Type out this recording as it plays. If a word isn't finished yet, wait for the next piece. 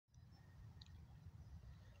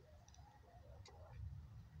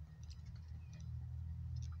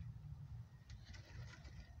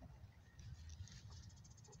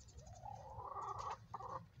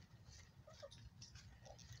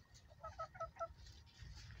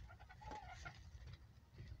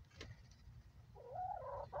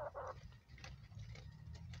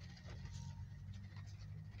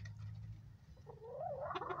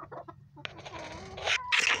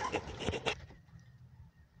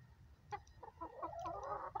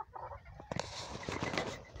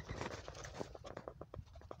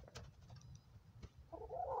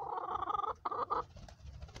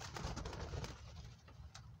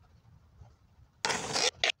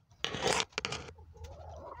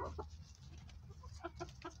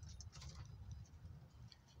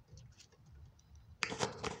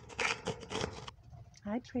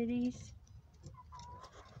Hi, pretties.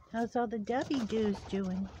 How's all the Debbie Doos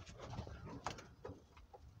doing?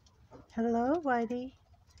 Hello, Whitey.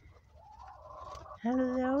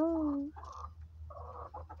 Hello.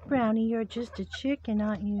 Brownie, you're just a chicken,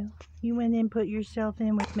 aren't you? You went and put yourself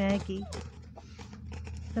in with Maggie.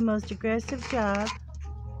 The most aggressive job.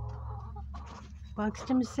 Boxed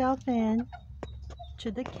himself in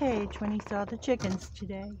to the cage when he saw the chickens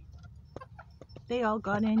today. They all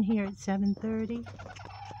got in here at 7:30.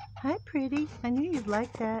 Hi, pretty. I knew you'd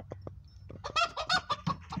like that.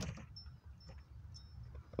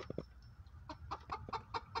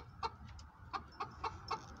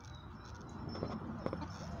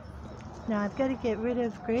 Now I've got to get rid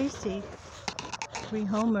of Gracie.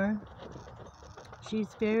 Rehome her.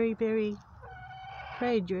 She's very, very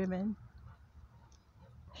prey-driven.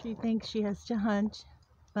 She thinks she has to hunt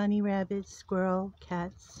bunny rabbits, squirrel,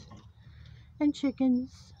 cats, and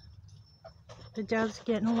chickens. The doves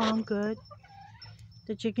getting along good.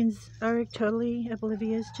 The chickens are totally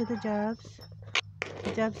oblivious to the doves.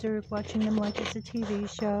 The doves are watching them like it's a TV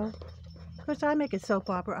show. Of course, I make a soap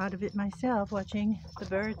opera out of it myself, watching the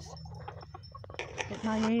birds. At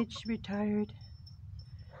my age, retired.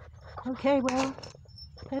 Okay, well,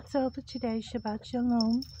 that's all for today. Shabbat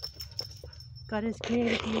Shalom. God has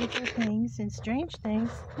created beautiful things and strange things.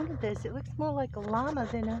 Look at this. It looks more like a llama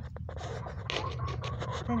than a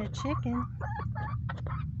chicken.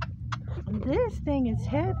 And this thing is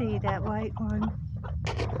heavy, that white one.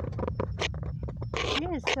 She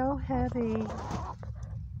is so heavy.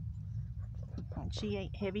 She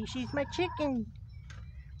ain't heavy. She's my chicken.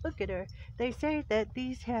 Look at her. They say that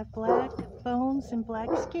these have black bones and black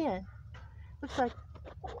skin. Looks like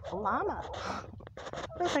a llama.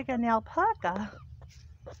 Looks like an alpaca.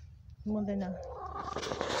 More than a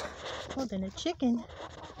chicken.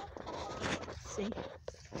 Let's see if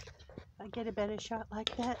I get a better shot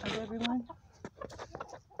like that of everyone.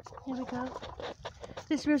 Here we go.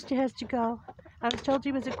 This rooster has to go. I was told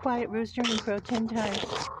he was a quiet rooster and he crowed 10 times.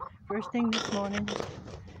 First thing this morning,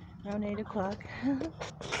 around 8 o'clock.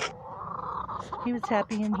 He was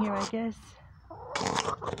happy in here, I guess.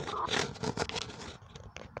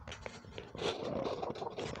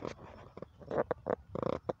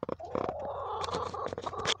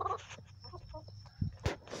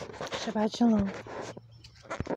 Shabbat Shalom.